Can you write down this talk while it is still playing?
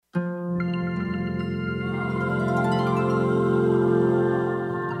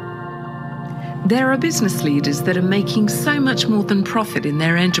There are business leaders that are making so much more than profit in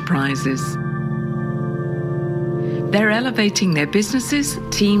their enterprises. They're elevating their businesses,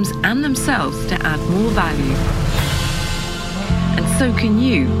 teams, and themselves to add more value. And so can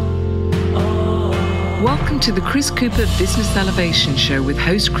you. Welcome to the Chris Cooper Business Elevation Show with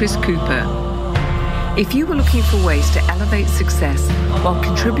host Chris Cooper. If you were looking for ways to elevate success while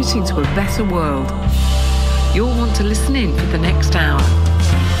contributing to a better world, you'll want to listen in for the next hour.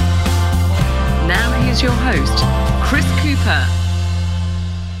 Now here's your host, Chris Cooper.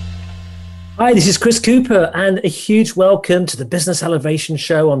 Hi, this is Chris Cooper, and a huge welcome to the Business Elevation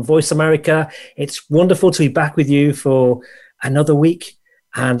Show on Voice America. It's wonderful to be back with you for another week,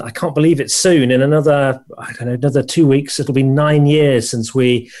 and I can't believe it's soon. In another 2 weeks, it'll be 9 years since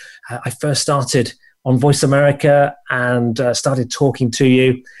I first started on Voice America and started talking to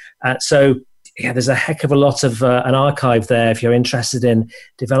you. There's a heck of a lot of an archive there if you're interested in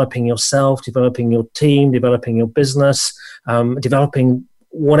developing yourself, developing your team, developing your business, developing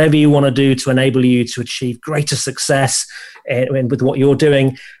whatever you want to do to enable you to achieve greater success with what you're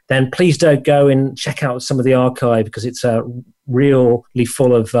doing. Then please don't go and check out some of the archive, because it's really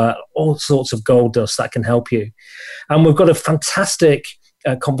full of all sorts of gold dust that can help you. And we've got a fantastic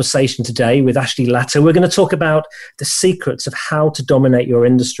conversation today with Ashley Latta. We're going to talk about the secrets of how to dominate your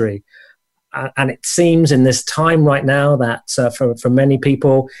industry. And it seems in this time right now that for many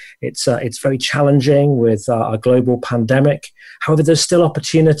people, it's very challenging with our global pandemic. However, there's still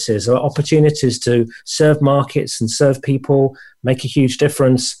opportunities. There are opportunities to serve markets and serve people, make a huge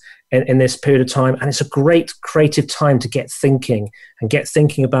difference in this period of time. And it's a great creative time to get thinking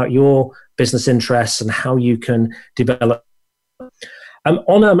about your business interests and how you can develop.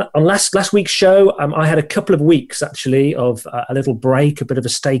 On last week's show, I had a couple of weeks actually of a little break, a bit of a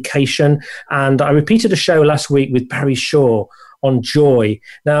staycation, and I repeated a show last week with Barry Shaw on joy.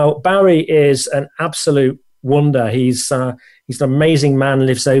 Now, Barry is an absolute wonder. He's an amazing man,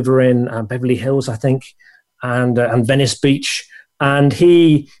 lives over in Beverly Hills, I think, and Venice Beach, and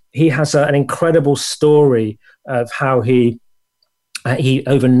he has an incredible story of how he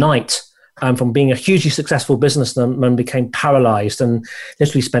overnight, from being a hugely successful businessman, became paralyzed and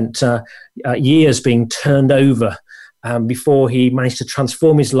literally spent years being turned over before he managed to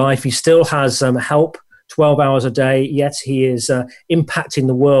transform his life. He still has help 12 hours a day, yet he is impacting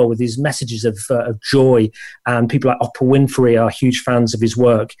the world with his messages of joy. And people like Oprah Winfrey are huge fans of his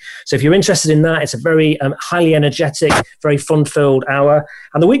work. So if you're interested in that, it's a very highly energetic, very fun-filled hour.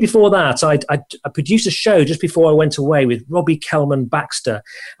 And the week before that, I produced a show just before I went away with Robbie Kellman-Baxter.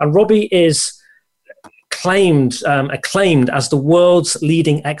 And Robbie is acclaimed as the world's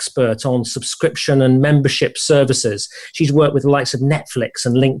leading expert on subscription and membership services. She's worked with the likes of Netflix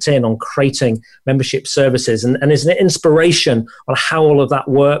and LinkedIn on creating membership services and is an inspiration on how all of that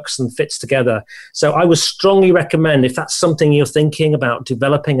works and fits together. So I would strongly recommend, if that's something you're thinking about,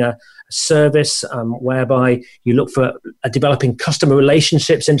 developing a service whereby you look for developing customer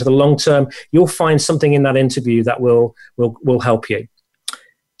relationships into the long term, you'll find something in that interview that will help you.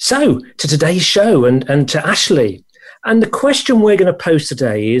 So, to today's show and to Ashley. And the question we're going to pose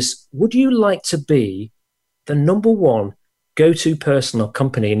today is, would you like to be the number one go-to person or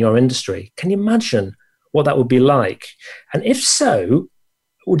company in your industry? Can you imagine what that would be like? And if so,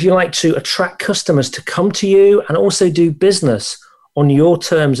 would you like to attract customers to come to you and also do business on your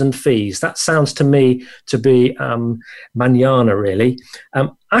terms and fees? That sounds to me to be manana, really.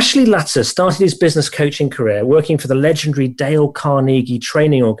 Ashley Latta started his business coaching career working for the legendary Dale Carnegie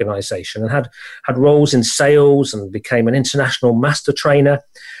Training Organisation and had roles in sales and became an international master trainer.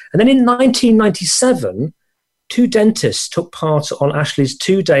 And then in 1997, two dentists took part on Ashley's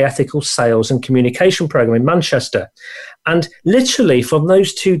 2-day ethical sales and communication program in Manchester. And literally from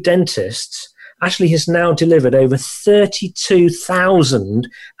those two dentists, Ashley has now delivered over 32,000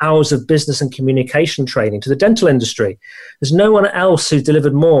 hours of business and communication training to the dental industry. There's no one else who's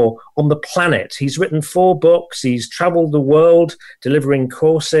delivered more on the planet. He's written 4 books. He's traveled the world delivering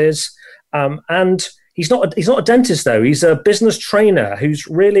courses. And he's not a dentist, though. He's a business trainer who's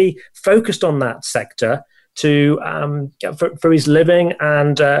really focused on that sector for his living,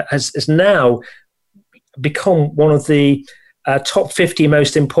 and has now become one of the top 50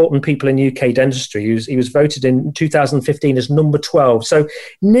 most important people in UK dentistry. He was voted in 2015 as number 12. So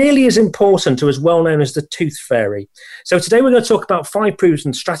nearly as important or as well known as the Tooth Fairy. So today we're going to talk about 5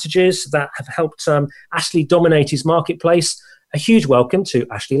 proven strategies that have helped Ashley dominate his marketplace. A huge welcome to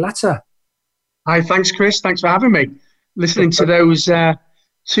Ashley Latta. Hi, thanks, Chris. Thanks for having me. Listening to those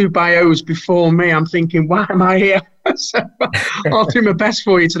 2 bios before me, I'm thinking, why am I here? So I'll do my best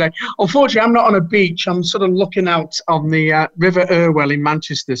for you today. Unfortunately, I'm not on a beach. I'm sort of looking out on the River Irwell in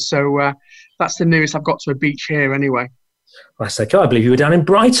Manchester. So that's the nearest I've got to a beach here anyway. I believe you were down in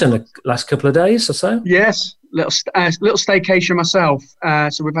Brighton the last couple of days or so. Yes, little staycation myself.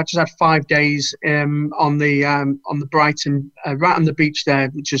 So we've just had 5 days on the Brighton, right on the beach there,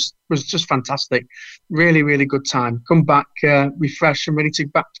 which was just fantastic. Really, really good time. Come back refreshed and ready to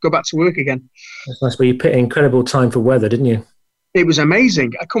go back to work again. That's nice. But you picked an incredible time for weather, didn't you? It was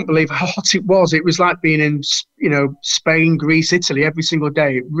amazing. I couldn't believe how hot it was. It was like being in, Spain, Greece, Italy every single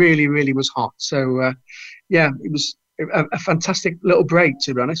day. It really, really was hot. So, it was a fantastic little break,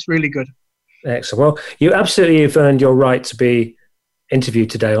 to be honest. Really good. Excellent. Well, you absolutely have earned your right to be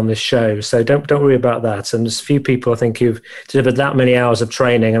interviewed today on this show. So don't worry about that. And there's a few people, I think, who've delivered that many hours of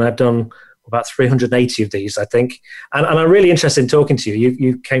training, and I've done about 380 of these, I think. And I'm really interested in talking to you.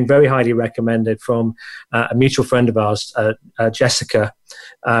 You came very highly recommended from a mutual friend of ours, Jessica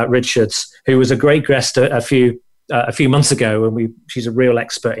Richards, who was a great guest a few months ago, and she's a real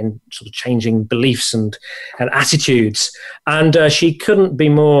expert in sort of changing beliefs and attitudes. And she couldn't be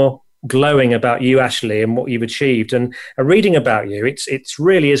more glowing about you, Ashley, and what you've achieved. And reading about you, it's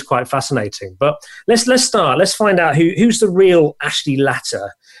really is quite fascinating. But let's start. Let's find out who's the real Ashley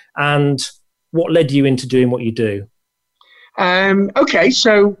Latter and what led you into doing what you do. Okay,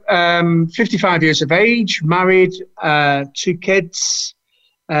 so 55 years of age, married, 2 kids,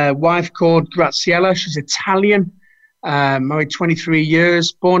 wife called Graziella. She's Italian, married 23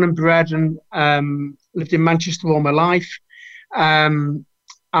 years, born and bred, and lived in Manchester all my life.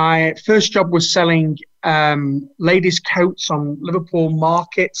 First job was selling ladies' coats on Liverpool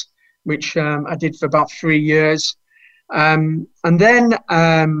Market, which I did for about 3 years. And then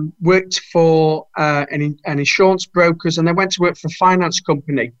worked for an insurance brokers, and then went to work for a finance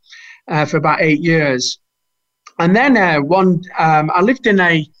company for about 8 years. And then I lived in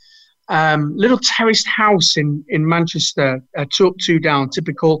a little terraced house in Manchester, 2 up, 2 down,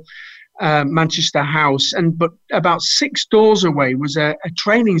 typical Manchester house. But about 6 doors away was a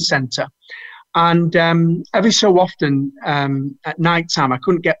training centre. And every so often at night time, I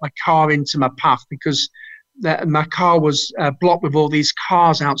couldn't get my car into my path because my car was blocked with all these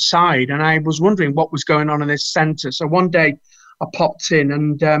cars outside, and I was wondering what was going on in this centre. So one day I popped in,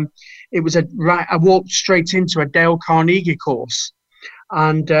 and I walked straight into a Dale Carnegie course.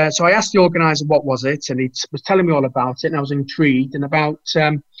 And so I asked the organizer what was it, and he was telling me all about it, and I was intrigued. And about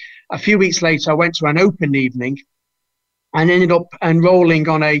a few weeks later, I went to an open evening and ended up enrolling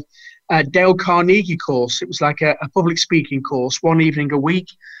on a Dale Carnegie course. It was like a public speaking course, 1 evening a week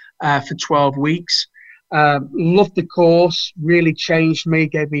for 12 weeks. Loved the course, really changed me,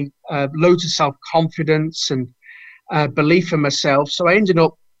 gave me loads of self-confidence and belief in myself. So I ended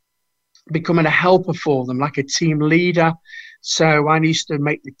up becoming a helper for them, like a team leader. So I used to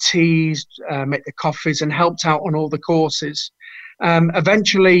make the teas, make the coffees, and helped out on all the courses.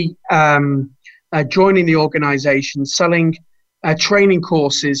 Eventually joining the organization, selling training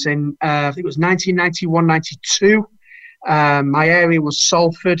courses in, I think it was 1991, 92. My area was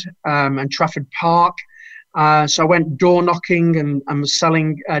Salford and Trafford Park. So I went door knocking and was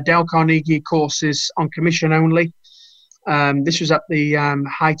selling Dale Carnegie courses on commission only. This was at the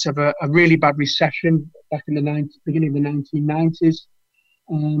height of a really bad recession back in the beginning of the 1990s.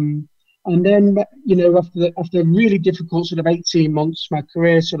 And then, after a really difficult sort of 18 months, my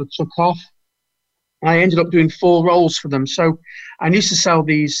career sort of took off. I ended up doing 4 roles for them. So I used to sell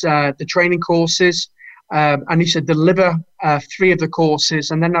the training courses. I used to deliver 3 of the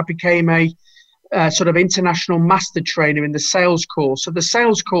courses, and then I became a sort of international master trainer in the sales course. So the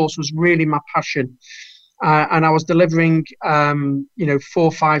sales course was really my passion. And I was delivering, 4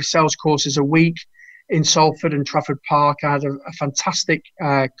 or 5 sales courses a week in Salford and Trafford Park. I had a fantastic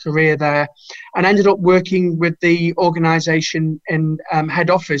career there, and ended up working with the organisation in head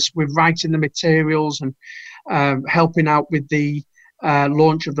office with writing the materials and helping out with the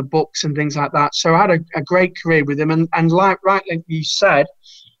launch of the books and things like that. So I had a great career with them. And like you said,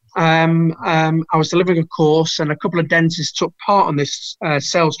 I was delivering a course, and a couple of dentists took part on this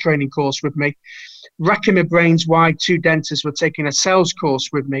sales training course with me. Racking my brains why 2 dentists were taking a sales course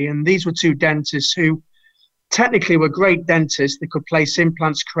with me. And these were 2 dentists who technically were great dentists. They could place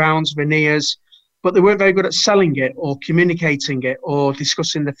implants, crowns, veneers, but they weren't very good at selling it or communicating it or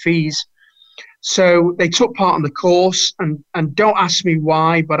discussing the fees. So they took part in the course, and don't ask me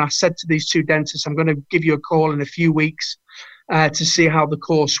why, but I said to these 2 dentists, I'm going to give you a call in a few weeks to see how the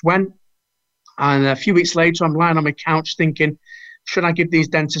course went. And a few weeks later, I'm lying on my couch thinking, should I give these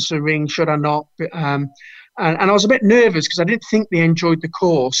dentists a ring? Should I not? And I was a bit nervous because I didn't think they enjoyed the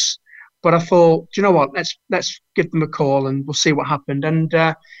course. But I thought, do you know what? Let's give them a call and we'll see what happened. And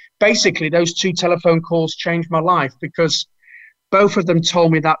basically, those 2 telephone calls changed my life, because Both of them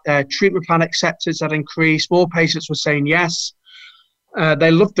told me that their treatment plan acceptance had increased. More patients were saying yes. They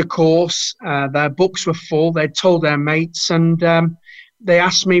loved the course. Their books were full. They'd told their mates, and they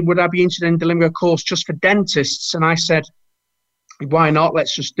asked me, would I be interested in delivering a course just for dentists? And I said, why not?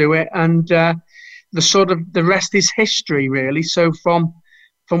 Let's just do it. And the rest is history, really. So from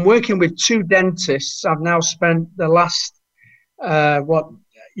working with 2 dentists, I've now spent the last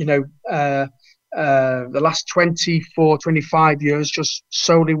the last 24, 25 years just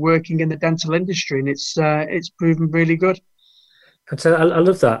solely working in the dental industry, and it's proven really good. And so I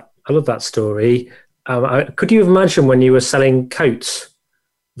love that. I love that story. Could you have imagined when you were selling coats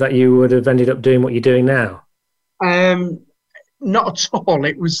that you would have ended up doing what you're doing now? Not at all.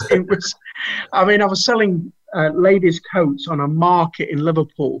 It was. I mean, I was selling ladies' coats on a market in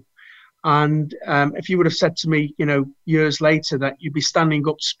Liverpool. And if you would have said to me, years later that you'd be standing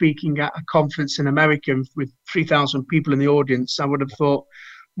up speaking at a conference in America with 3,000 people in the audience, I would have thought,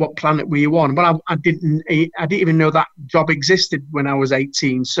 what planet were you on? But I didn't even know that job existed when I was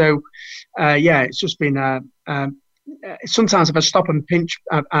 18. So, it's just been. Sometimes if I stop and pinch,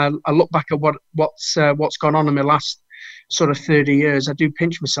 I look back at what's gone on in my last sort of 30 years. I do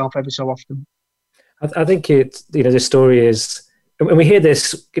pinch myself every so often. I think the story is. And we hear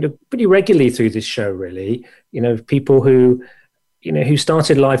this pretty regularly through this show, really. People who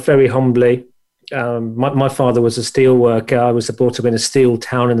started life very humbly. My father was a steel worker. I was brought up in a steel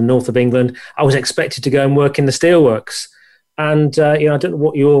town in the north of England. I was expected to go and work in the steelworks. And, I don't know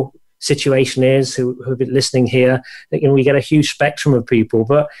what your situation is, who have been listening here. We get a huge spectrum of people.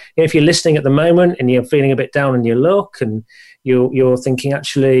 But if you're listening at the moment and you're feeling a bit down in your luck and you're thinking,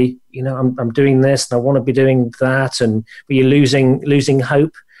 actually, I'm doing this and I want to be doing that, but you're losing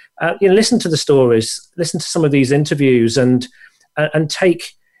hope. Listen to the stories, listen to some of these interviews, and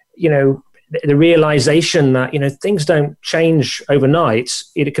take the realization that things don't change overnight.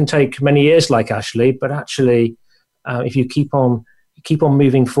 It can take many years, like Ashley, but actually, if you keep on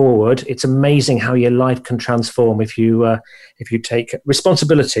moving forward, it's amazing how your life can transform if you take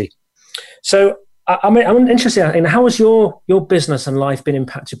responsibility. So. I'm interested in how has your business and life been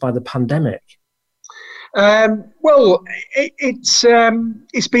impacted by the pandemic? Well,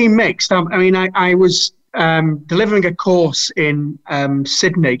 it's been mixed. I was delivering a course in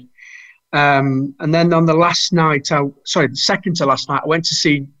Sydney, and then on the last night, the second to last night, I went to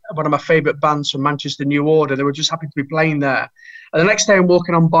see one of my favourite bands from Manchester, New Order. They were just happy to be playing there. And the next day I'm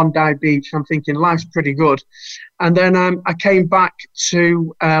walking on Bondi Beach and I'm thinking life's pretty good. And then I came back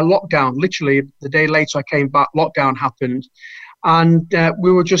to lockdown. Literally the day later I came back, lockdown happened. And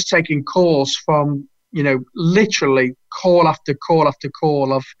we were just taking calls from, literally call after call after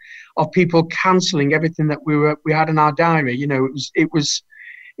call of people cancelling everything that we had in our diary. It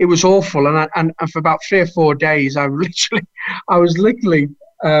was awful. And for about 3 or 4 days, I was literally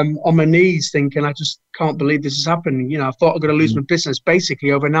on my knees thinking, I just can't believe this is happening. I thought I was going to lose my business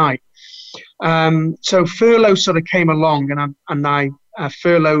basically overnight. So furlough sort of came along, and I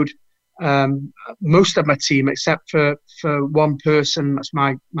furloughed most of my team except for one person. That's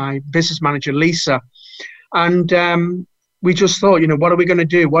my business manager, Lisa. And we just thought, what are we going to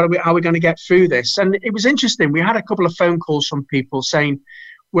do? How are we going to get through this? And it was interesting. We had a couple of phone calls from people saying,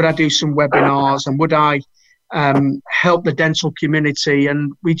 would I do some webinars and would I help the dental community?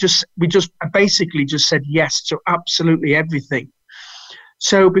 And we basically just said yes to absolutely everything.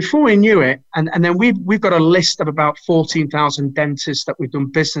 So before we knew it, and then we've got a list of about 14,000 dentists that we've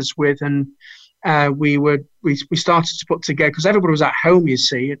done business with, and we started to put together, because everybody was at home, you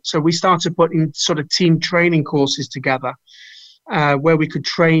see. So we started putting sort of team training courses together, where we could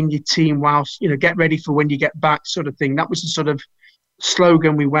train your team whilst get ready for when you get back, sort of thing. That was the sort of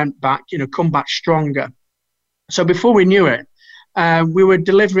slogan we went back, come back stronger. So before we knew it, we were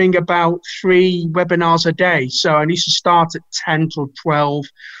delivering about 3 webinars a day. So I used to start at 10 till 12,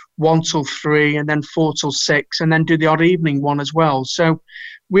 1 till 3, and then 4 till 6, and then do the odd evening one as well. So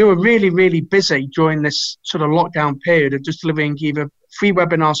we were really, really busy during this sort of lockdown period of just delivering either free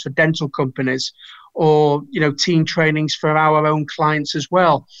webinars for dental companies or, team trainings for our own clients as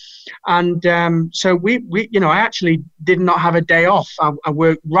well. And so we I actually did not have a day off. I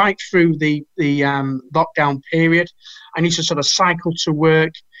worked right through the lockdown period. I used to sort of cycle to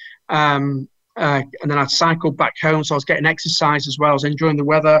work, and then I'd cycle back home. So I was getting exercise as well. I was enjoying the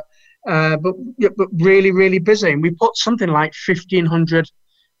weather, but really, really busy. And we put something like 1,500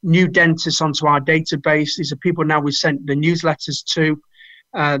 new dentists onto our database. These are people now we sent the newsletters to.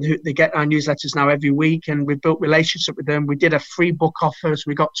 They get our newsletters now every week, and we've built relationship with them. We did a free book offer, so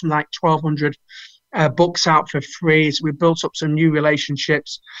we got some like 1,200 books out for free. So we built up some new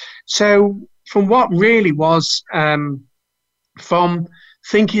relationships. So from what really was from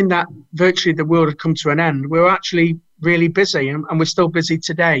thinking that virtually the world had come to an end, we were actually really busy, and we're still busy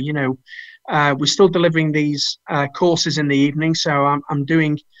today. You know, we're still delivering these courses in the evening. So I'm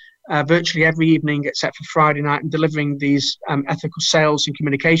doing virtually every evening except for Friday night. I'm delivering these ethical sales and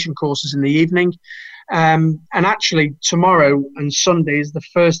communication courses in the evening. And actually tomorrow and Sunday is the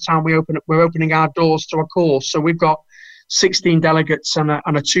first time we're opening our doors to a course. So we've got 16 delegates on a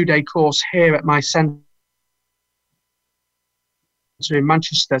 2-day course here at my centre in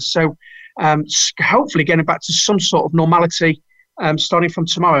Manchester. So hopefully getting back to some sort of normality starting from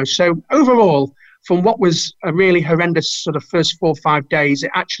tomorrow. So overall, from what was a really horrendous sort of first 4 or 5 days, it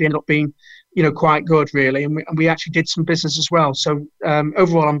actually ended up being, you know, quite good really, and we actually did some business as well. So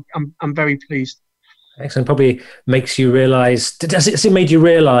overall, I'm very pleased. Excellent. Probably makes you realise. Has it made you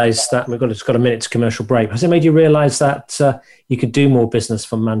realise that we've got a minute to commercial break? Has it made you realise that you could do more business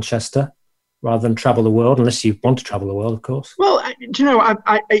from Manchester rather than travel the world, unless you want to travel the world, of course? Well, you know,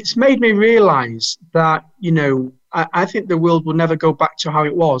 it's made me realise that, you know, I think the world will never go back to how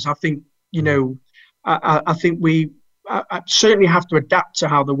it was. I think, you know, I think we certainly have to adapt to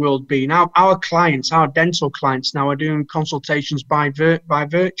how the world be. Now, our clients, our dental clients now are doing consultations by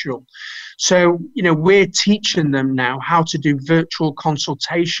virtual. So, you know, we're teaching them now how to do virtual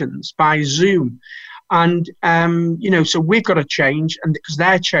consultations by Zoom. And, you know, so we've got to change, and because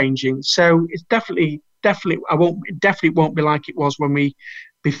they're changing. So it's definitely, it definitely won't be like it was when we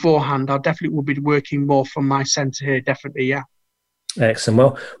beforehand. I definitely will be working more from my centre here. Definitely. Yeah. Excellent.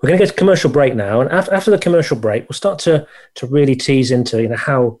 Well, we're going to get to commercial break now. And after the commercial break, we'll start to really tease into, you know,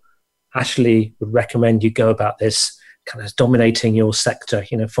 how Ashley would recommend you go about this kind of dominating your sector,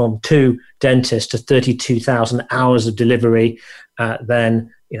 you know, from 2 dentists to 32,000 hours of delivery.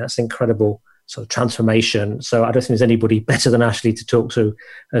 Then, you know, that's incredible sort of transformation. So I don't think there's anybody better than Ashley to talk to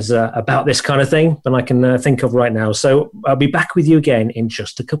about this kind of thing than I can think of right now. So I'll be back with you again in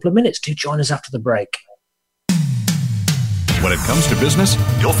just a couple of minutes. Do join us after the break. When it comes to business,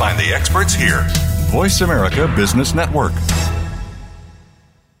 you'll find the experts here. Voice America Business Network.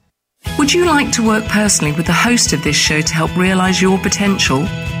 Would you like to work personally with the host of this show to help realize your potential?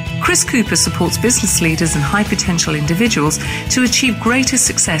 Chris Cooper supports business leaders and high potential individuals to achieve greater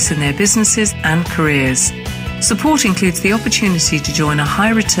success in their businesses and careers. Support includes the opportunity to join a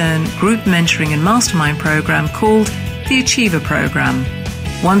high return group mentoring and mastermind program called the Achiever Program.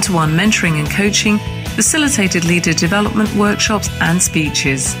 One-to-one mentoring and coaching, facilitated leader development workshops and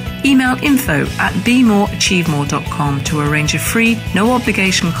speeches. Email info@bemoreachievemore.com to arrange a free, no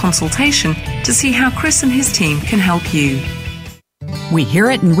obligation consultation to see how Chris and his team can help you. We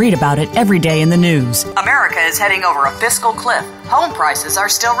hear it and read about it every day in the news. America is heading over a fiscal cliff. Home prices are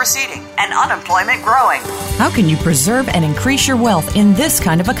still receding and unemployment growing. How can you preserve and increase your wealth in this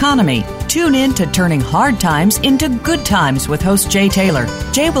kind of economy? Tune in to Turning Hard Times into Good Times with host Jay Taylor.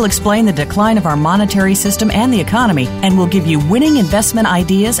 Jay will explain the decline of our monetary system and the economy, and will give you winning investment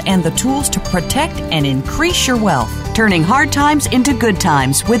ideas and the tools to protect and increase your wealth. Turning Hard Times into Good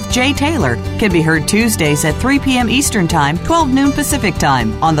Times with Jay Taylor can be heard Tuesdays at 3 p.m. Eastern Time, 12 noon Pacific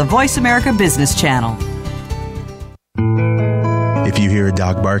Time on the Voice America Business Channel. If you hear a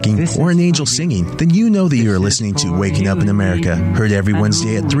dog barking or an angel singing, then you know that you are listening to Waking Up in America. Heard every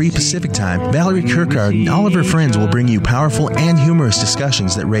Wednesday at 3 Pacific Time, Valerie Kirkard and all of her friends will bring you powerful and humorous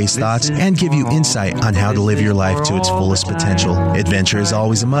discussions that raise thoughts and give you insight on how to live your life to its fullest potential. Adventure is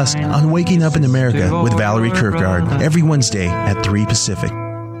always a must on Waking Up in America with Valerie Kirkard every Wednesday at 3 Pacific.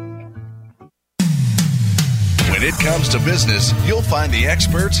 When it comes to business, you'll find the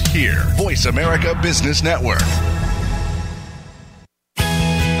experts here. Voice America Business Network.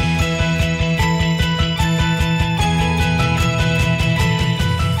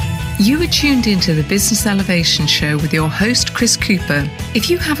 You are tuned into the Business Elevation Show with your host, Chris Cooper.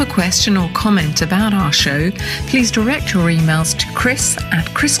 If you have a question or comment about our show, please direct your emails to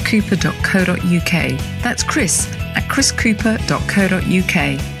chris@chriscooper.co.uk. That's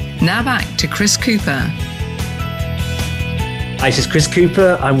chris@chriscooper.co.uk. Now back to Chris Cooper. Hi, this is Chris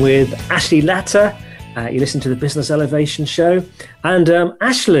Cooper. I'm with Ashley Latter. You listen to the Business Elevation Show. And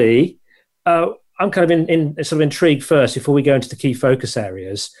Ashley, I'm kind of sort of intrigued first before we go into the key focus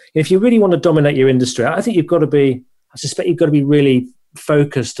areas. If you really want to dominate your industry, I think I suspect you've got to be really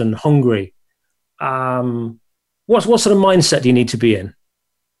focused and hungry. What sort of mindset do you need to be in?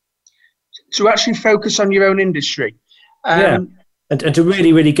 To actually focus on your own industry. And to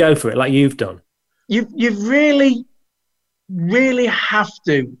really, really go for it like you've done. You've really have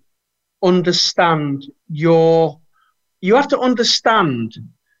to understand you have to understand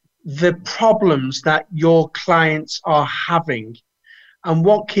the problems that your clients are having and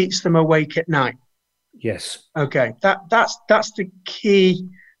what keeps them awake at night. Yes. Okay, that's the key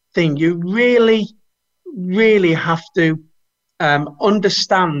thing. You really, really have to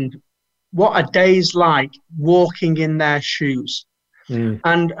understand what a day's like walking in their shoes,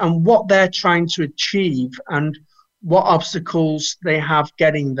 and what they're trying to achieve and what obstacles they have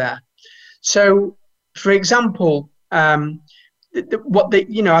getting there. So, for example, I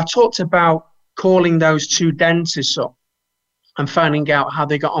talked about calling those two dentists up and finding out how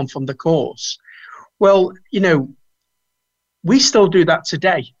they got on from the course. Well, we still do that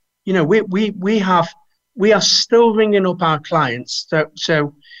today. We are still ringing up our clients.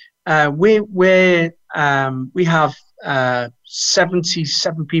 So we have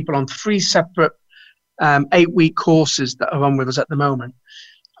 77 people on 3 separate 8-week courses that are on with us at the moment.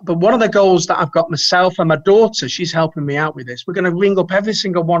 But one of the goals that I've got myself and my daughter, she's helping me out with this. We're going to ring up every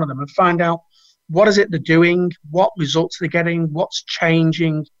single one of them and find out what is it they're doing, what results they're getting, what's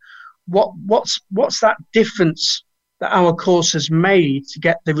changing, what's that difference that our course has made to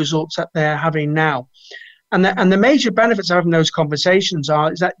get the results that they're having now. And the major benefits of having those conversations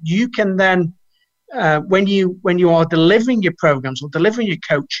is that you can then, when you are delivering your programs or delivering your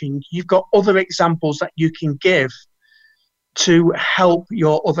coaching, you've got other examples that you can give to help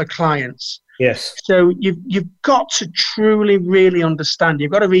your other clients. Yes. So you've got to truly, really understand.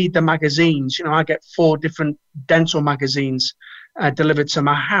 You've got to read the magazines. I get 4 different dental magazines delivered to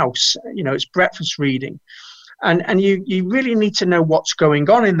my house. It's breakfast reading. And you really need to know what's going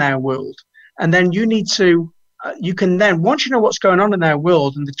on in their world. And then you need to, you can then, once you know what's going on in their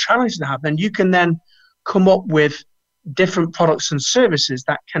world and the challenges they have, then you can then come up with different products and services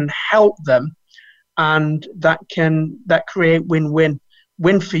that can help them, and that create win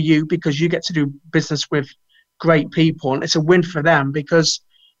for you, because you get to do business with great people, and it's a win for them because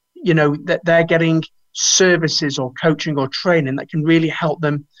that they're getting services or coaching or training that can really help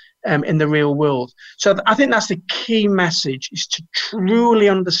them in the real world. So I think that's the key message, is to truly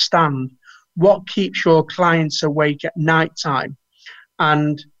understand what keeps your clients awake at night time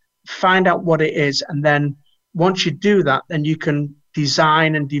and find out what it is. And then once you do that, then you can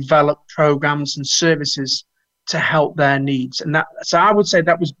design and develop programs and services to help their needs. And so I would say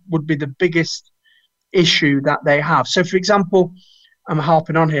that would be the biggest issue that they have. So for example, I'm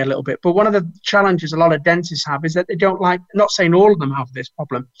harping on here a little bit, but one of the challenges a lot of dentists have is that they don't like, not saying all of them have this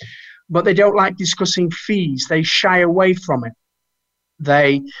problem, but they don't like discussing fees. They shy away from it.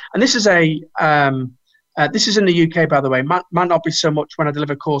 And this is this is in the UK, by the way. Might not be so much when I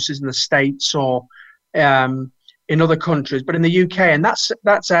deliver courses in the States or in other countries, but in the UK, and that's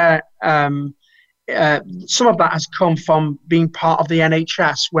some of that has come from being part of the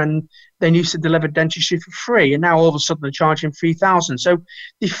NHS when they used to deliver dentistry for free, and now all of a sudden they're charging $3,000. So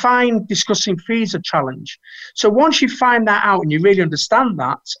they find discussing fees a challenge. So once you find that out and you really understand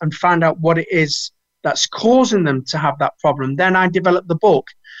that and find out what it is that's causing them to have that problem, then I developed the book,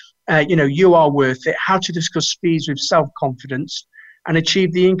 You Are Worth It, How to Discuss Fees with Self-Confidence and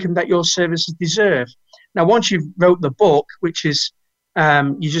Achieve the Income That Your Services Deserve. Now, once you've wrote the book, which is,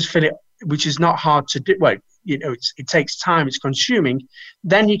 you just fill it, which is not hard to do. Well, it takes time, it's consuming.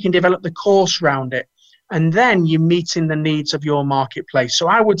 Then you can develop the course around it. And then you're meeting the needs of your marketplace. So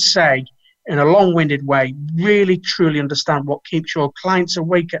I would say, in a long-winded way, really truly understand what keeps your clients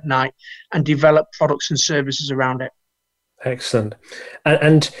awake at night and develop products and services around it. Excellent.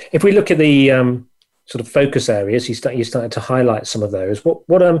 And if we look at the sort of focus areas, you started to highlight some of those. What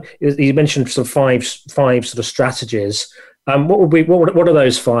you mentioned sort of five sort of strategies. What are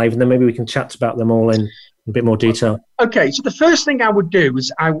those 5? And then maybe we can chat about them all in a bit more detail. Okay, so the first thing I would do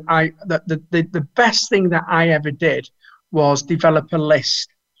is the best thing that I ever did was develop a list.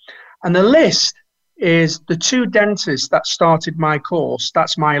 And the list is the 2 dentists that started my course.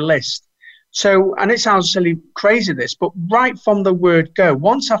 That's my list. So, and it sounds silly, crazy this, but right from the word go,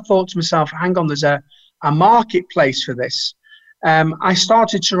 once I thought to myself, hang on, there's a marketplace for this, I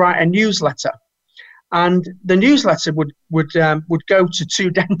started to write a newsletter. And the newsletter would go to 2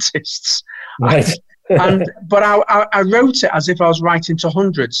 dentists. Right. But I wrote it as if I was writing to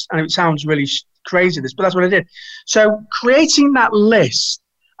hundreds, and it sounds really crazy this, but that's what I did. So creating that list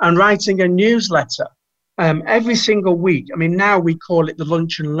and writing a newsletter every single week. I mean, now we call it the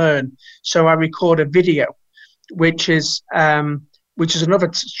Lunch and Learn. So I record a video, which is another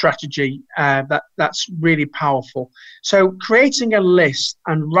strategy that's really powerful. So creating a list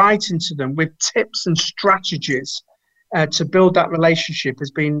and writing to them with tips and strategies to build that relationship has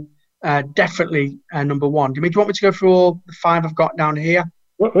been definitely number one. Do you want me to go through all the 5 I've got down here?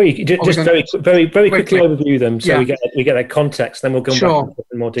 Well, just very quickly overview them so we get that context. Then we'll go back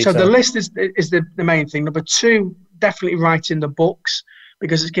in more detail. So the list is the main thing. Number 2, definitely writing the books.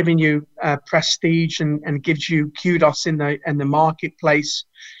 because it's giving you prestige and gives you kudos in the marketplace.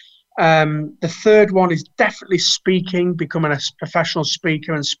 The third one is definitely speaking, becoming a professional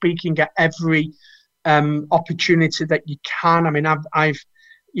speaker and speaking at every opportunity that you can. I mean, I've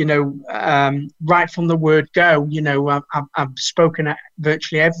right from the word go, I've spoken at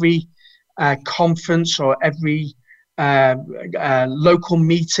virtually every conference or every local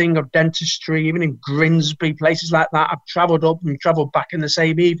meeting of dentistry, even in Grimsby, places like that. I've travelled up and travelled back in the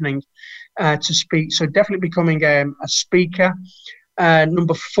same evening to speak. So definitely becoming a speaker.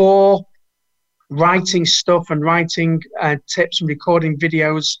 Number 4, writing stuff and writing tips and recording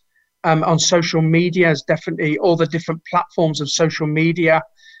videos on social media is definitely all the different platforms of social media,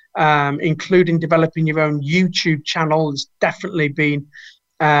 including developing your own YouTube channel has definitely been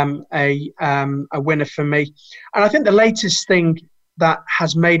a winner for me. And I think the latest thing that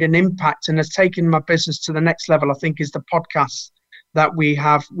has made an impact and has taken my business to the next level, I think, is the podcast that we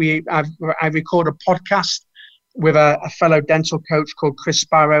have. I record a podcast with a fellow dental coach called Chris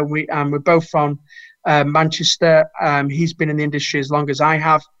Sparrow. We're both from Manchester. He's been in the industry as long as I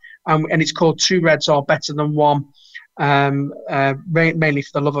have. And it's called Two Reds Are Better Than One, mainly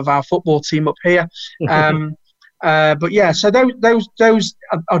for the love of our football team up here. But yeah, so those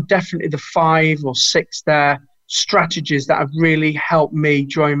are definitely the 5 or 6 there strategies that have really helped me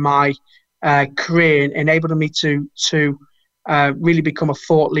during my career and enabled me to really become a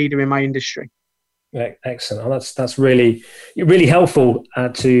thought leader in my industry. Yeah, excellent. Oh, that's really helpful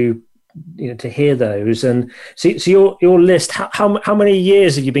to hear those. And so your list. How many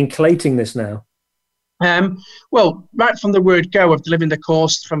years have you been collating this now? Well, right from the word go, I've delivered the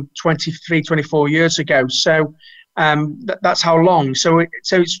course from 24 years ago. So that's how long. So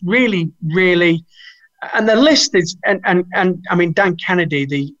it's really, really, and the list is, and I mean, Dan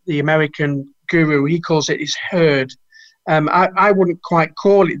Kennedy, the American guru, he calls it his herd. I wouldn't quite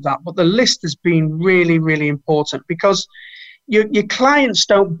call it that, but the list has been really, really important because your clients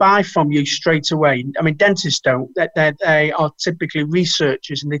don't buy from you straight away. I mean, dentists don't. They are typically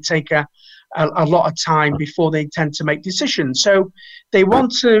researchers, and they take a lot of time before they tend to make decisions. So they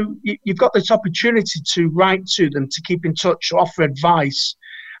want to, you've got this opportunity to write to them, to keep in touch, offer advice,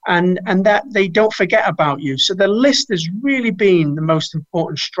 and that they don't forget about you. So the list has really been the most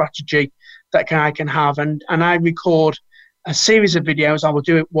important strategy that I can have. And I record a series of videos. I will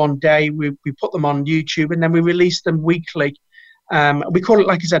do it one day. We put them on YouTube, and then we release them weekly. We call it,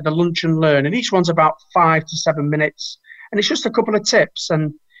 like I said, the Lunch and Learn, and each one's about 5 to 7 minutes. And it's just a couple of tips.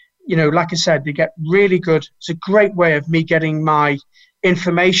 And like I said, they get really good. It's a great way of me getting my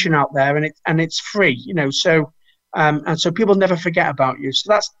information out there, and it's free, So and so people never forget about you.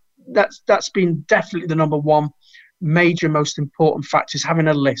 So that's been definitely the number 1 major, most important factor, is having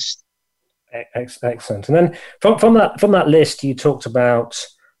a list. Excellent. And then from that list, you talked about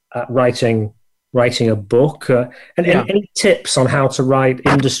writing a book. Any tips on how to write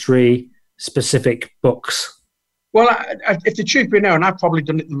industry-specific books? Well, if the truth be known, I've probably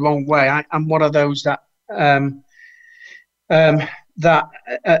done it the wrong way. I'm one of those that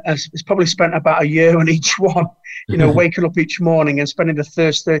has probably spent about a year on each one, waking up each morning and spending the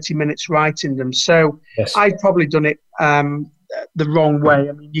first 30 minutes writing them. So yes. I've probably done it the wrong way.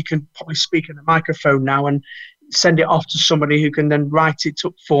 I mean, you can probably speak in a microphone now and send it off to somebody who can then write it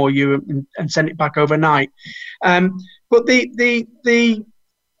up for you and send it back overnight. But the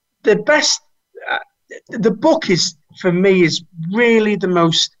best, the book is, for me, is really the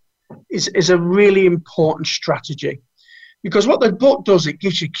most, is a really important strategy, because what the book does, it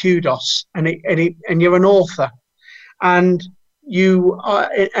gives you kudos, and you're an author, and you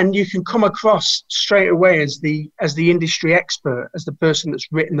can come across straight away as the industry expert, as the person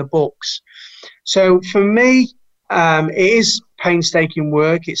that's written the books. So for me, it is painstaking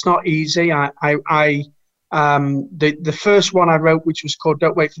work. It's not easy. The first one I wrote, which was called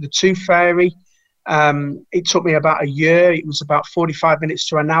Don't Wait for the Tooth Fairy, it took me about a year. It was about 45 minutes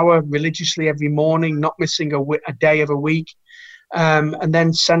to an hour religiously every morning, not missing a day of a week, and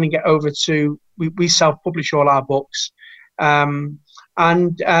then sending it over to, we self-publish all our books. That's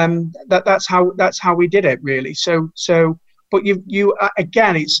how we did it, really. But you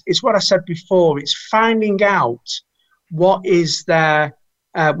again, it's what I said before. It's finding out what is their,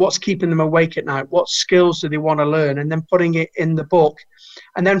 what's keeping them awake at night, what skills do they want to learn, and then putting it in the book,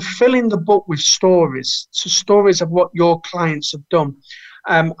 and then filling the book with stories. So stories of what your clients have done.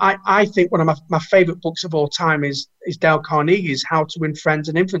 I think one of my favorite books of all time is Dale Carnegie's How to Win Friends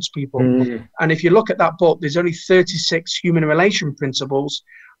and Influence People. Mm. And if you look at that book, there's only 36 human relation principles,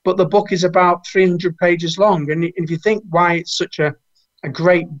 but the book is about 300 pages long. And if you think why it's such a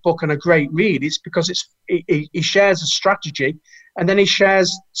great book and a great read, it's because he shares a strategy And then he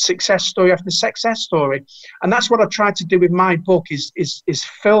shares success story after success story. And that's what I tried to do with my book is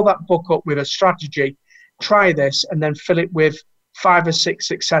fill that book up with a strategy, try this, and then fill it with 5 or 6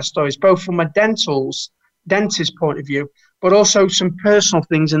 success stories, both from a dentist point of view, but also some personal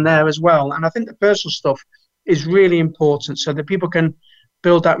things in there as well. And I think the personal stuff is really important so that people can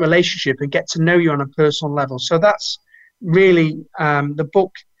build that relationship and get to know you on a personal level. So that's really the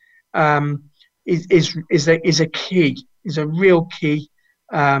book is a key, is a real key.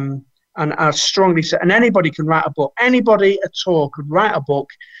 And I strongly say, and anybody can write a book. Anybody at all could write a book,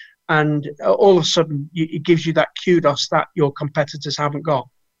 and all of a sudden it gives you that kudos that your competitors haven't got.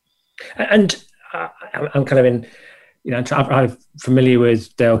 And I'm kind of in, I'm familiar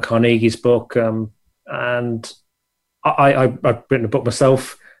with Dale Carnegie's book, and I've written a book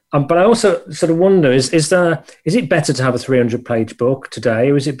myself. But I also sort of wonder, is it better to have a 300-page book today,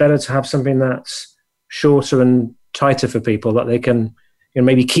 or is it better to have something that's shorter and tighter for people that they can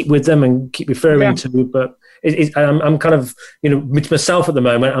maybe keep with them and keep referring to? But I'm kind of, with myself at the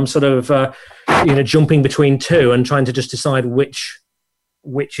moment, I'm sort of, jumping between two and trying to just decide which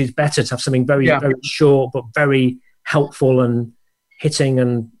is better, to have something very, very short but very helpful and hitting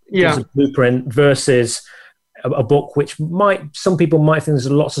and gives a blueprint versus a book which some people might think there's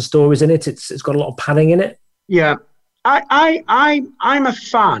lots of stories in it. It's got a lot of padding in it. Yeah, I'm a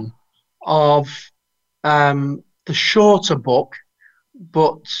fan of the shorter book,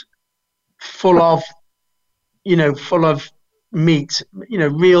 but full of meat.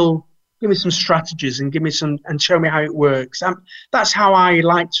 Real. Give me some strategies and and show me how it works. That's how I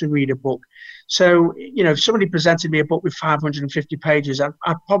like to read a book. So if somebody presented me a book with 550 pages, I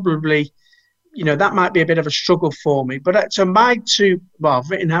probably, that might be a bit of a struggle for me. But so I've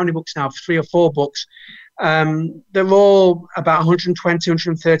written how many books now? 3 or 4 books. They're all about 120,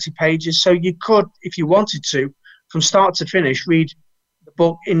 130 pages. So you could, if you wanted to, from start to finish, read the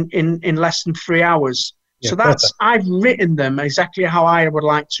book in less than 3 hours. So I've written them exactly how I would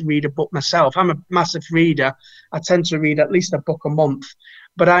like to read a book myself. I'm a massive reader. I tend to read at least a book a month.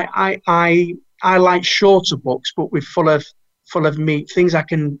 But I like shorter books, but with full of meat, things I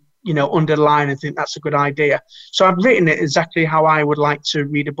can underline and think that's a good idea. So I've written it exactly how I would like to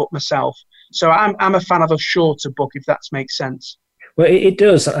read a book myself. So I'm a fan of a shorter book, if that makes sense. Well, it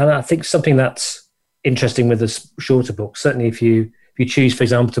does, and I think something that's interesting with a shorter book, certainly if you choose, for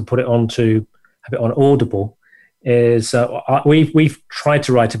example, to have it on Audible, is we've tried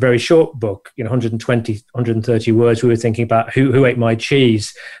to write a very short book, 120, 130 words. We were thinking about who ate my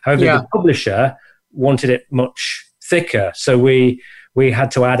cheese. However, the publisher wanted it much thicker, so we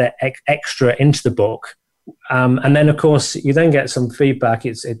had to add extra into the book. And then, of course, you then get some feedback.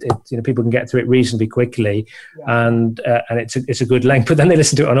 People can get through it reasonably quickly, and it's a good length. But then they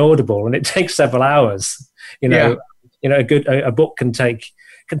listen to it on Audible, and it takes several hours. A book can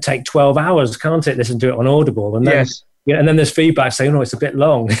take 12 hours, can't it? Listen to it on Audible, and then and then there's feedback saying, "Oh, it's a bit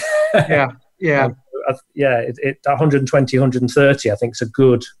long." 120, 130, I think, is a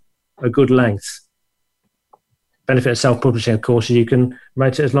good length. Benefit of self-publishing, of course, is you can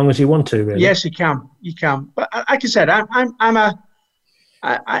write it as long as you want to. Really. Yes, you can. But like I said, I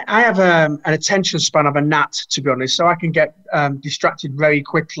have an attention span of a gnat, to be honest. So I can get distracted very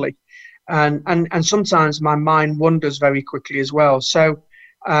quickly, and sometimes my mind wanders very quickly as well. So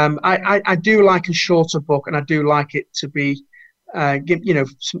I do like a shorter book, and I do like it to be give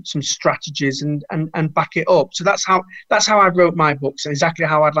some strategies and back it up. So that's how I wrote my books, and exactly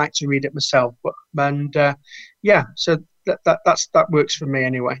how I'd like to read it myself. So that works for me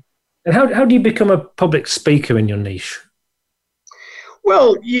anyway. And how do you become a public speaker in your niche?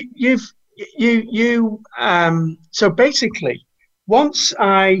 Well, so basically, once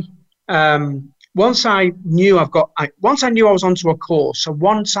I knew I was onto a course, so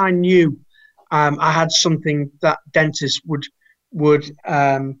once I knew I had something that dentists would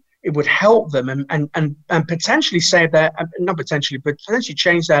help them and potentially save their, not potentially, but potentially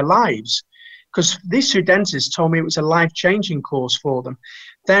change their lives, because these 2 dentists told me it was a life-changing course for them.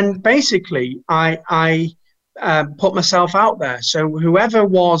 Then basically I put myself out there. So whoever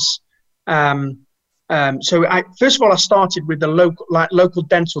was, first of all, I started with the local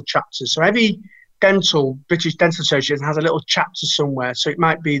dental chapters. So every British Dental Association has a little chapter somewhere. So it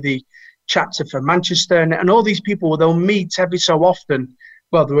might be the chapter for Manchester, and all these people, they'll meet every so often.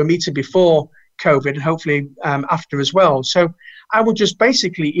 Well, they were meeting before COVID, and hopefully after as well. So I would just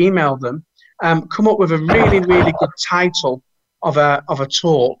basically email them, come up with a really, really good title of a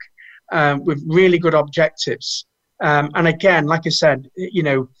talk with really good objectives. And again, like I said,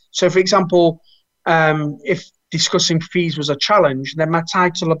 so for example, if discussing fees was a challenge, then my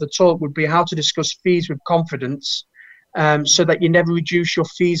title of the talk would be how to discuss fees with confidence so that you never reduce your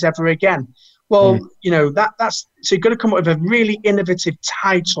fees ever again. Well, that's so you've got to come up with a really innovative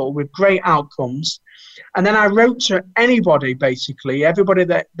title with great outcomes. And then I wrote to anybody, basically, everybody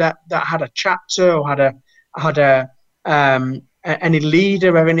that had a chapter or had any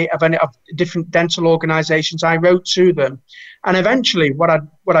leader of any of different dental organizations. I wrote to them, and eventually, what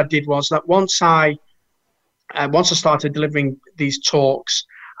I did was that once I started delivering these talks,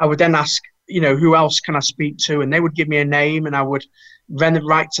 I would then ask, who else can I speak to, and they would give me a name, and I would then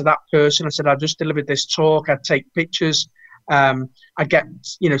write to that person. I said, I just delivered this talk. I'd take pictures. I'd get,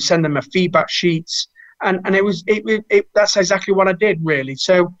 send them a feedback sheets. And that's exactly what I did, really.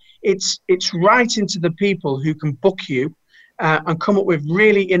 So it's writing to the people who can book you and come up with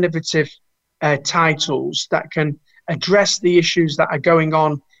really innovative titles that can address the issues that are going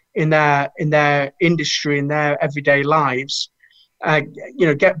on in their industry, in their everyday lives.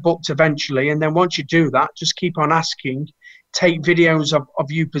 Get booked eventually, and then once you do that, just keep on asking. Take videos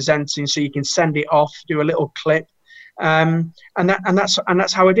of you presenting, so you can send it off. Do a little clip, and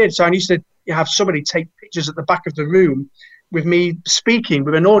that's how I did. So I used to have somebody take pictures at the back of the room with me speaking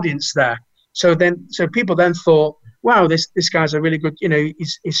with an audience there. So people then thought, wow, this guy's a really good,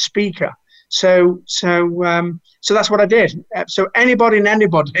 he's speaker. So that's what I did. So anybody,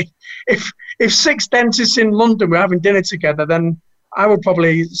 if 6 dentists in London were having dinner together, then I would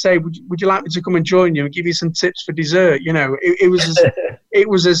probably say, would you like me to come and join you and give you some tips for dessert? It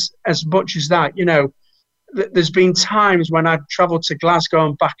was as much as that. There's been times when I've travelled to Glasgow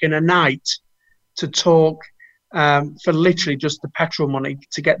and back in a night to talk for literally just the petrol money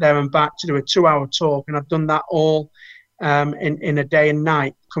to get there and back to do a 2-hour talk, and I've done that all in a day and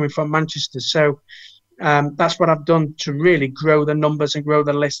night coming from Manchester. So that's what I've done to really grow the numbers and grow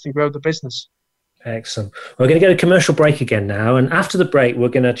the list and grow the business. Excellent. We're going to get a commercial break again now, and after the break, we're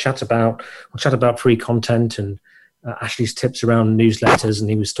going to chat about free content and Ashley's tips around newsletters, and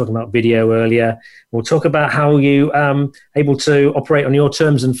he was talking about video earlier. We'll talk about how you able to operate on your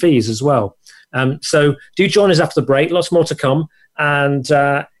terms and fees as well. So do join us after the break. Lots more to come, and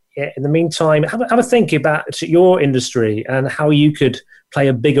in the meantime, have a think about your industry and how you could play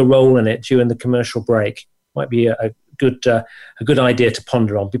a bigger role in it during the commercial break. Might be a good idea to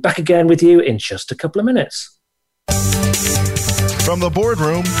ponder on. Be back again with you in just a couple of minutes. From the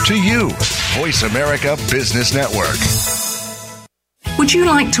boardroom to you, Voice America Business Network. Would you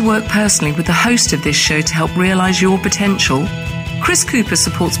like to work personally with the host of this show to help realize your potential? Chris Cooper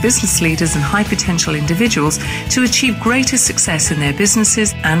supports business leaders and high potential individuals to achieve greater success in their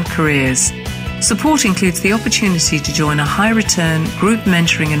businesses and careers. Support includes the opportunity to join a high return group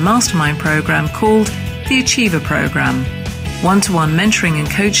mentoring and mastermind program called the Achiever Program. One-to-one mentoring and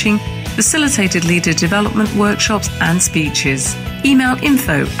coaching, facilitated leader development workshops and speeches. Email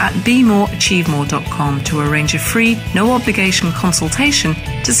info@bemoreachievemore.com to arrange a free, no-obligation consultation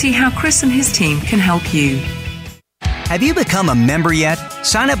to see how Chris and his team can help you. Have you become a member yet?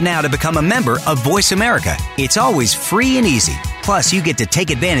 Sign up now to become a member of Voice America. It's always free and easy. Plus, you get to take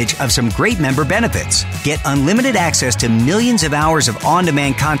advantage of some great member benefits. Get unlimited access to millions of hours of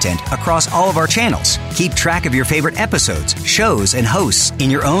on-demand content across all of our channels. Keep track of your favorite episodes, shows, and hosts in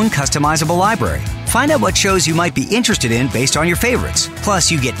your own customizable library. Find out what shows you might be interested in based on your favorites.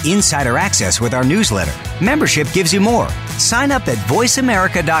 Plus, you get insider access with our newsletter. Membership gives you more. Sign up at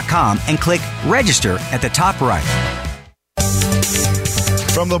voiceamerica.com and click register at the top right.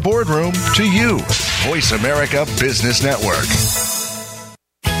 From the boardroom to you, Voice America Business Network.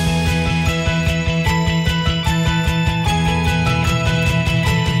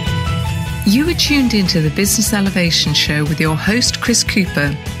 You are tuned into the Business Elevation Show with your host, Chris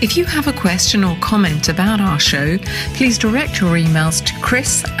Cooper. If you have a question or comment about our show, please direct your emails to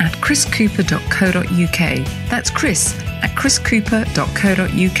chris@chriscooper.co.uk. That's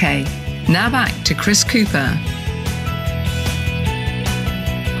chris@chriscooper.co.uk. Now back to Chris Cooper.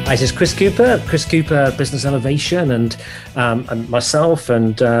 Hi, this is Chris Cooper Business Elevation, and myself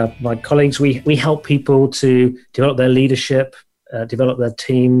and my colleagues, we help people to develop their leadership, develop their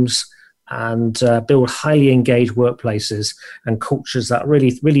teams, and build highly engaged workplaces and cultures that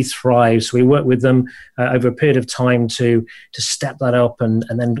really thrive. So we work with them over a period of time to step that up and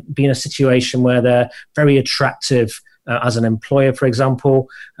then be in a situation where they're very attractive as an employer, for example,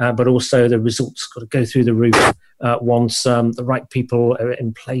 but also the results got to go through the roof once the right people are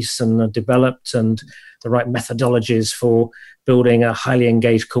in place and are developed, and the right methodologies for building a highly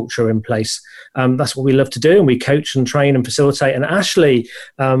engaged culture in place. That's what we love to do, and we coach and train and facilitate. And Ashley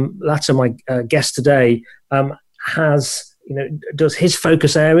Latter, my guest today, does his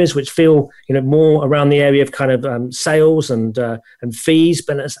focus areas, which feel more around the area of kind of sales and fees,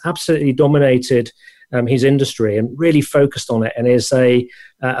 but it's absolutely dominated his industry and really focused on it, and is a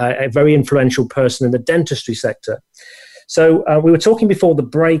very influential person in the dentistry sector. So we were talking before the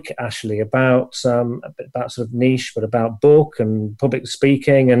break, Ashley, about sort of niche, but about book and public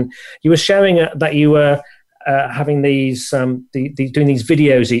speaking, and you were sharing that you were having these doing these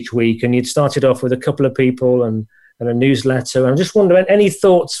videos each week, and you'd started off with a couple of people and a newsletter. I'm just wondering, any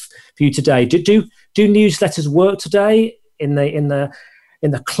thoughts for you today? Do newsletters work today in the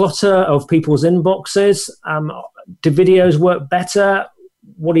clutter of people's inboxes? Do videos work better?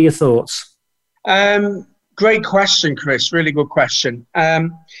 What are your thoughts? Great question, Chris. Really good question.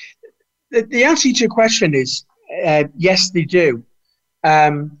 The answer to your question is yes, they do.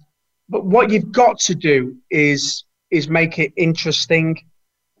 But what you've got to do is make it interesting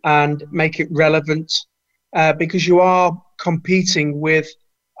and make it relevant, because you are competing with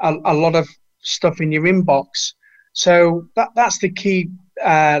a lot of stuff in your inbox. So that's the key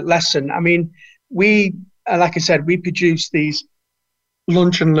lesson. I mean, we, like I said, we produce these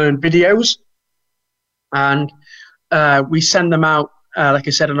lunch and learn videos, and we send them out, like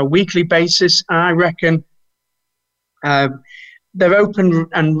I said, on a weekly basis. And I reckon they're open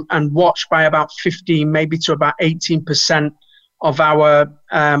and watched by about 15, maybe to about 18% of our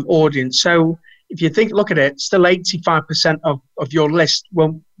audience. So if you look at it, still 85% of your list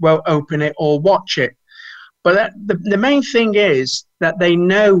won't open it or watch it. But the main thing is that they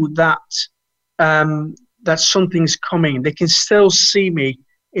know that something's coming. They can still see me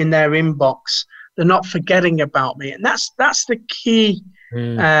in their inbox. They're not forgetting about me. And that's the key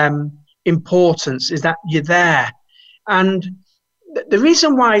importance, is that you're there. And the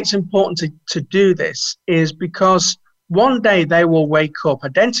reason why it's important to do this is because one day they will wake up, a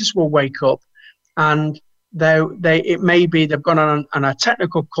dentist will wake up, and it may be they've gone on a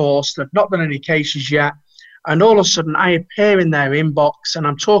technical course, they've not done any cases yet, and all of a sudden I appear in their inbox and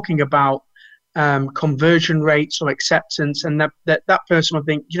I'm talking about conversion rates or acceptance, and that person will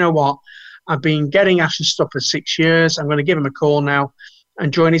think, you know what, I've been getting Ash's stuff for 6 years, I'm going to give him a call now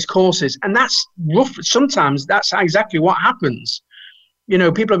and join his courses. And that's rough. Sometimes that's exactly what happens. You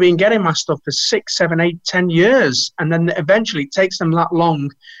know, people have been getting my stuff for 6, 7, 8, 10 years, and then eventually it takes them that long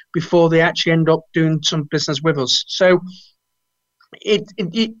before they actually end up doing some business with us. So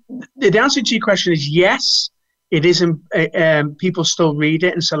the answer to your question is yes, it is. People still read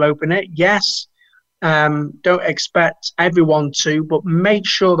it and still open it. Yes, don't expect everyone to, but make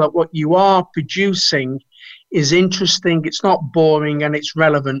sure that what you are producing is interesting, it's not boring, and it's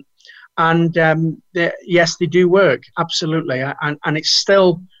relevant. And yes, they do work, absolutely. And it's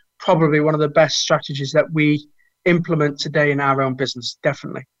still probably one of the best strategies that we implement today in our own business,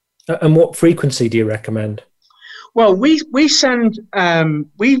 definitely. And what frequency do you recommend? Well, we send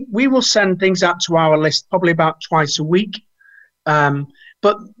we will send things out to our list probably about twice a week.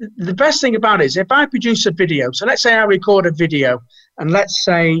 But the best thing about it is if I produce a video, so let's say I record a video, and let's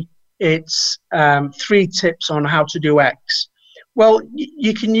say it's 3 tips on how to do X. Well,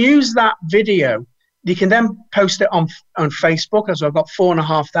 you can use that video. You can then post it on Facebook, as I've got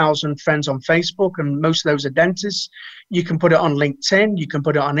 4,500 friends on Facebook, and most of those are dentists. You can put it on LinkedIn. You can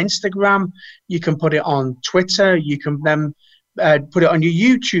put it on Instagram. You can put it on Twitter. You can then put it on your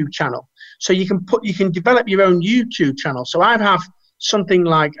YouTube channel. So you can develop your own YouTube channel. So I have something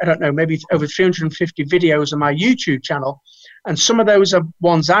like, I don't know, maybe over 350 videos on my YouTube channel, and some of those are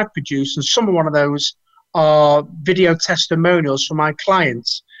ones I've produced, and some of one of those are video testimonials for my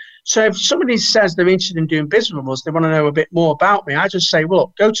clients. So if somebody says they're interested in doing business with us, they want to know a bit more about me, I just say,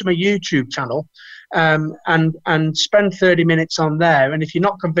 well, go to my YouTube channel and spend 30 minutes on there. And if you're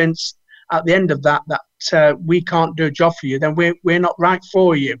not convinced at the end of that we can't do a job for you, then we're not right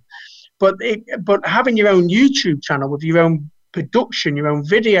for you. But having your own YouTube channel with your own production, your own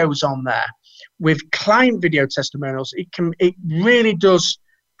videos on there, with client video testimonials, it really does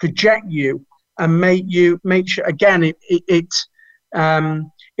project you and make sure, again, it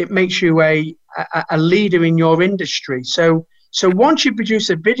makes you a leader in your industry. So once you produce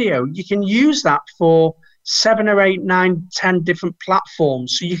a video, you can use that for 7 or 8, 9, 10 different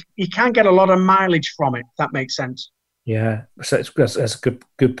platforms. So you can get a lot of mileage from it, if that makes sense. Yeah, so that's a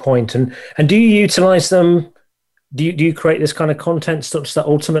good point. And do you utilize them? Do you create this kind of content such that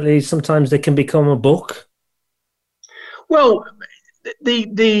ultimately sometimes they can become a book? Well,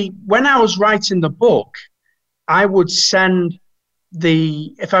 when I was writing the book, I would send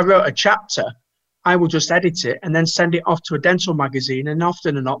if I wrote a chapter, I would just edit it and then send it off to a dental magazine, and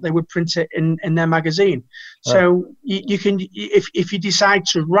often or not, they would print it in their magazine. Right. So you can, if you decide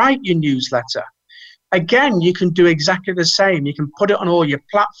to write your newsletter, again, you can do exactly the same. You can put it on all your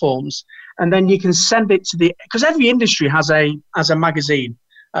platforms, and then you can send it to because every industry has a magazine.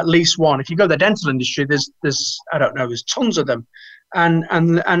 at least one. If you go to the dental industry, there's I don't know, there's tons of them,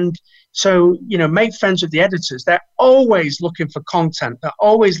 and so, you know, make friends with the editors. They're always looking for content. They're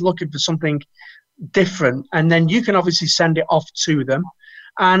always looking for something different, and then you can obviously send it off to them,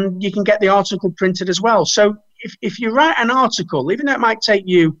 and you can get the article printed as well. So if you write an article, even though it might take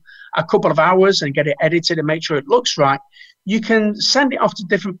you a couple of hours and get it edited and make sure it looks right, you can send it off to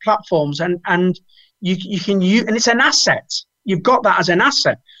different platforms, and you can use, and it's an asset. You've got that as an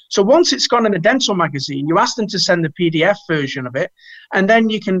asset. So once it's gone in a dental magazine, you ask them to send the PDF version of it, and then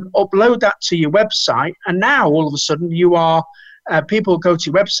you can upload that to your website. And now all of a sudden you are, people go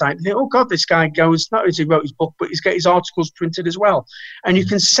to your website and think, oh God, this guy goes, not only he wrote his book, but he's got his articles printed as well. And you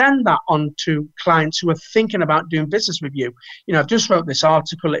can send that on to clients who are thinking about doing business with you. You know, I've just wrote this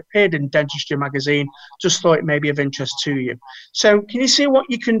article, it appeared in Dentistry magazine, just thought it may be of interest to you. So can you see what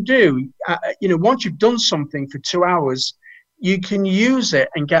you can do? You know, once you've done something for 2 hours, you can use it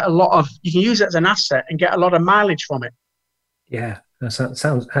and get you can use it as an asset and get a lot of mileage from it. Yeah, that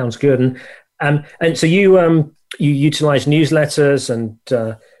sounds good. And so you utilize newsletters, and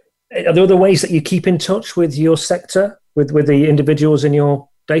are there other ways that you keep in touch with your sector, with the individuals in your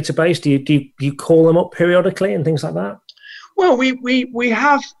database? Do you call them up periodically and things like that? Well, we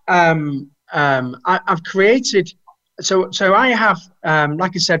have. I've created. So I have,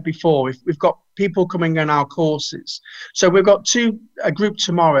 like I said before, we've got people coming on our courses. So we've got a group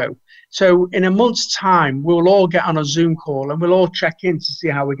tomorrow. So in a month's time, we'll all get on a Zoom call and we'll all check in to see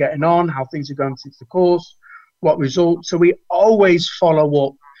how we're getting on, how things are going since the course, what results. So we always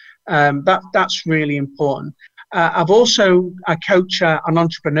follow up. That's really important. I coach an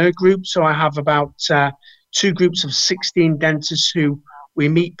entrepreneur group. So I have about 2 groups of 16 dentists who we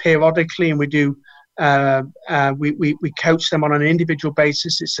meet periodically, and we do. We coach them on an individual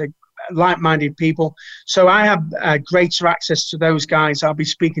basis. It's a like-minded people. So I have greater access to those guys. I'll be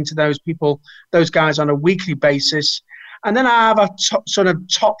speaking to those guys on a weekly basis. And then I have a sort of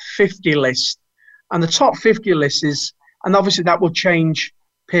top 50 list. And the top 50 list is, and obviously that will change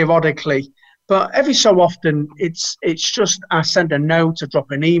periodically, but every so often it's just, I send a note, I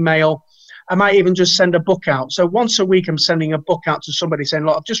drop an email. I might even just send a book out. So once a week, I'm sending a book out to somebody saying,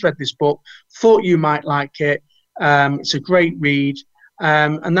 look, I've just read this book, thought you might like it. It's a great read.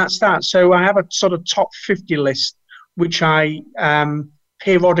 And that's that. So I have a sort of top 50 list, which I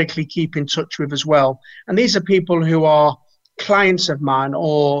periodically keep in touch with as well. And these are people who are clients of mine,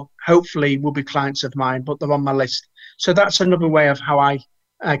 or hopefully will be clients of mine, but they're on my list. So that's another way of how I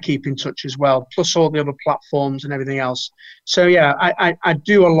keep in touch as well, plus all the other platforms and everything else. So yeah, I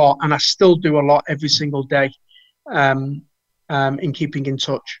do a lot, and I still do a lot every single day in keeping in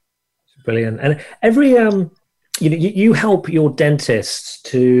touch. Brilliant. And every you help your dentists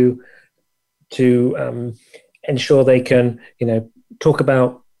to ensure they can talk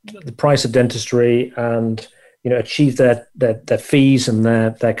about the price of dentistry and achieve their fees and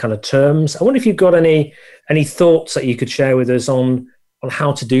their kind of terms. I wonder if you've got any thoughts that you could share with us on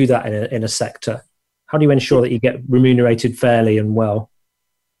how to do that in a sector. How do you ensure that you get remunerated fairly and well?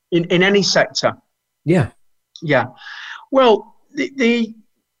 In any sector? Yeah. Well,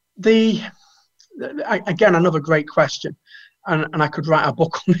 again, another great question, and I could write a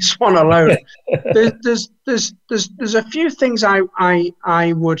book on this one alone. There's a few things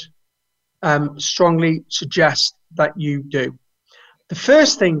I would strongly suggest that you do. The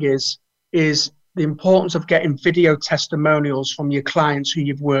first thing is the importance of getting video testimonials from your clients who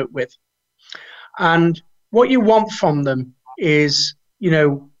you've worked with. And what you want from them is,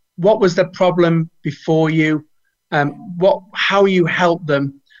 what was the problem before you, how you helped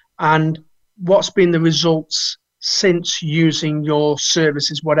them, and what's been the results since using your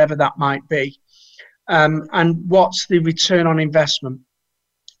services, whatever that might be, and what's the return on investment.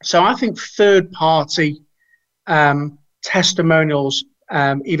 So I think third-party testimonials,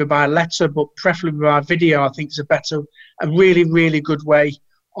 either by letter, but preferably by video, I think is a really, really good way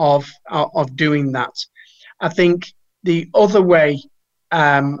of doing that. I think the other way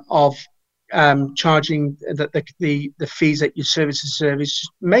of charging the fees that your services service,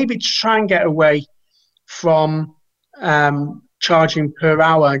 maybe try and get away from charging per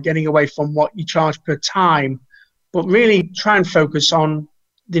hour, getting away from what you charge per time, but really try and focus on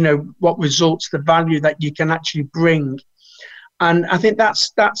what results, the value that you can actually bring. And I think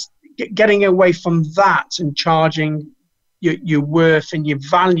that's getting away from that and charging your worth and your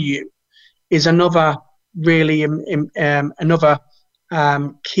value is another really another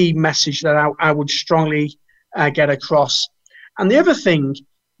key message that I would strongly get across. And the other thing,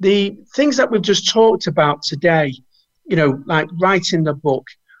 the things that we've just talked about today, like writing the book,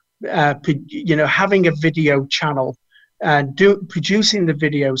 having a video channel, producing the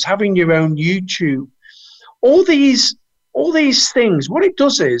videos, having your own YouTube, all these things, what it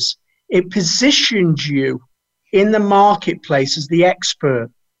does is it positions you in the marketplace as the expert.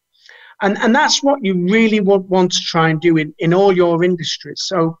 And that's what you really want to try and do in all your industries.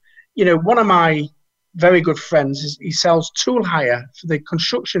 So, one of my very good friends, he sells tool hire for the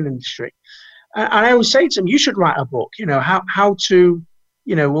construction industry. And I always say to him, you should write a book, how to,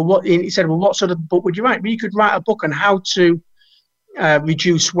 he said, well, what sort of book would you write? Well, you could write a book on how to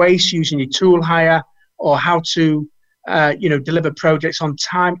reduce waste using your tool hire, or how to, deliver projects on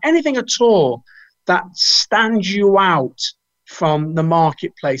time, anything at all that stands you out from the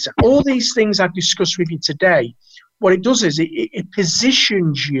marketplace. All these things I've discussed with you today, what it does is it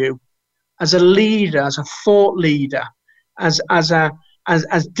positions you as a leader, as a thought leader, as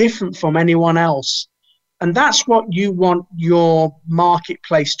different from anyone else. And that's what you want your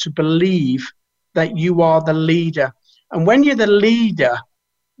marketplace to believe, that you are the leader. And when you're the leader,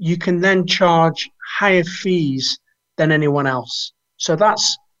 you can then charge higher fees than anyone else. So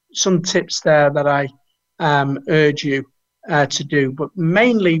that's some tips there that I urge you to do, but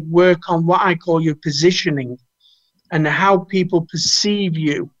mainly work on what I call your positioning and how people perceive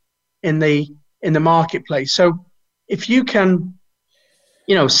you in the marketplace. So if you can,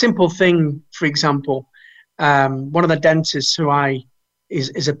 simple thing, for example, one of the dentists who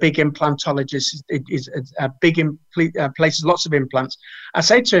is a big implantologist, is a big places lots of implants. I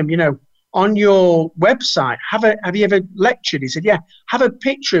say to him, on your website, have you ever lectured? He said, yeah. Have a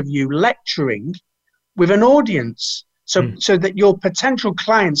picture of you lecturing with an audience, so that your potential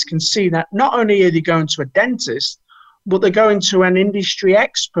clients can see that not only are they going to a dentist, but they're going to an industry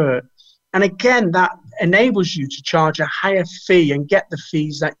expert. And again, that enables you to charge a higher fee and get the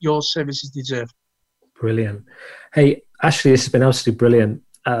fees that your services deserve. Brilliant. Hey, Ashley, this has been absolutely brilliant.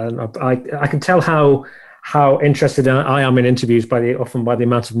 I can tell how interested I am in interviews often by the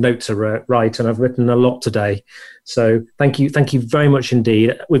amount of notes I write, and I've written a lot today. So thank you very much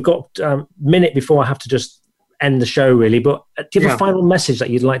indeed. We've got a minute before I have to just end the show, really. But do you have a final message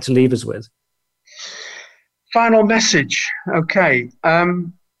that you'd like to leave us with? Final message. Okay. I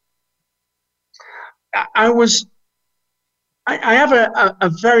have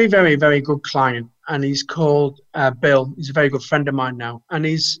a very, very, very good client, and he's called Bill. He's a very good friend of mine now, and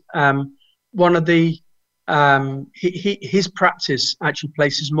he's one of the his practice actually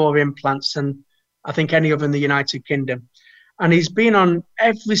places more implants than I think any other in the United Kingdom, and he's been on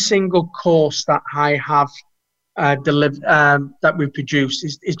every single course that I have delivered, that we've produced.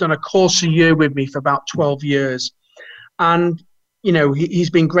 He's done a course a year with me for about 12 years, and he's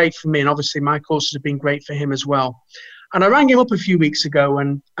been great for me, and obviously my courses have been great for him as well. And I rang him up a few weeks ago,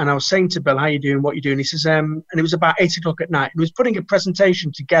 and I was saying to Bill, how you doing, what you doing? He says, and it was about 8 o'clock at night, and he was putting a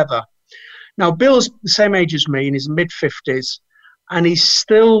presentation together. Now, Bill's the same age as me, in his mid-50s, and he's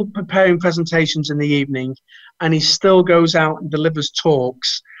still preparing presentations in the evening, and he still goes out and delivers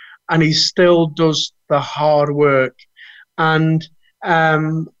talks, and he still does the hard work. And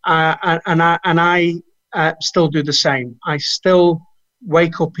I still do the same. I still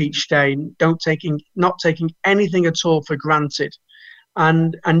wake up each day, not taking anything at all for granted,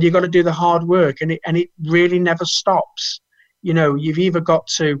 and you've got to do the hard work, and it really never stops. You've either got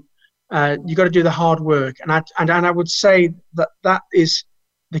to you've got to do the hard work, and I would say that is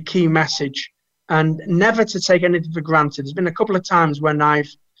the key message, and never to take anything for granted. There's been a couple of times when I've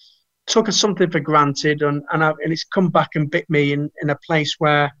took something for granted, and it's come back and bit me in a place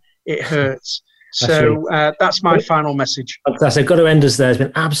where it hurts. So that's my final message. Fantastic. I've got to end us there. It's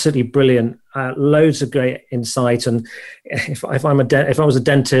been absolutely brilliant. Loads of great insight. And if I was a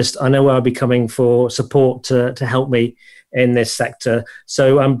dentist, I know where I'd be coming for support to help me in this sector.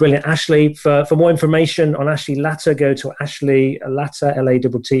 So brilliant. Ashley, for more information on Ashley Latter, go to ashleylatter,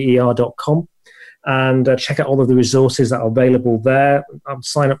 latter.com. And check out all of the resources that are available there.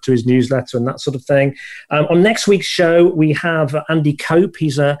 Sign up to his newsletter and that sort of thing. On next week's show, we have Andy Cope.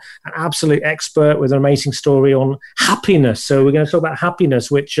 He's an absolute expert with an amazing story on happiness. So we're going to talk about happiness,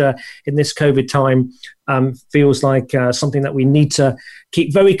 which in this COVID time feels like something that we need to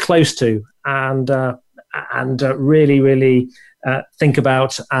keep very close to and really, really think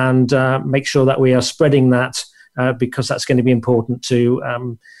about and make sure that we are spreading that because that's going to be important to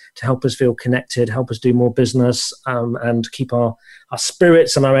help us feel connected, help us do more business, and keep our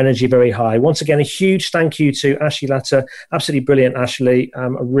spirits and our energy very high. Once again, a huge thank you to Ashley Latter. Absolutely brilliant, Ashley.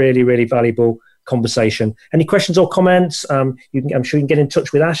 A really, really valuable conversation. Any questions or comments, I'm sure you can get in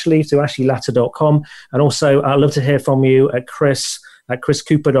touch with Ashley through ashleylatter.com. And also, I'd love to hear from you at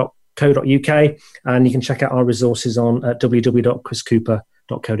chris@chriscooper.co.uk. And you can check out our resources on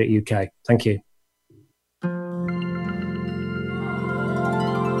www.chriscooper.co.uk. Thank you.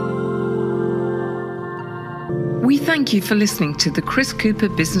 thank you for listening to the Chris Cooper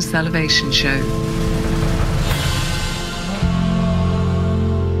Business Elevation Show.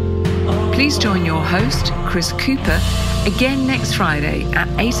 Please join your host, Chris Cooper, again next Friday at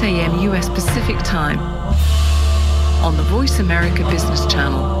 8 a.m. US Pacific Time on the Voice America Business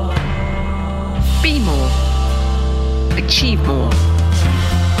Channel. Be more. Achieve more.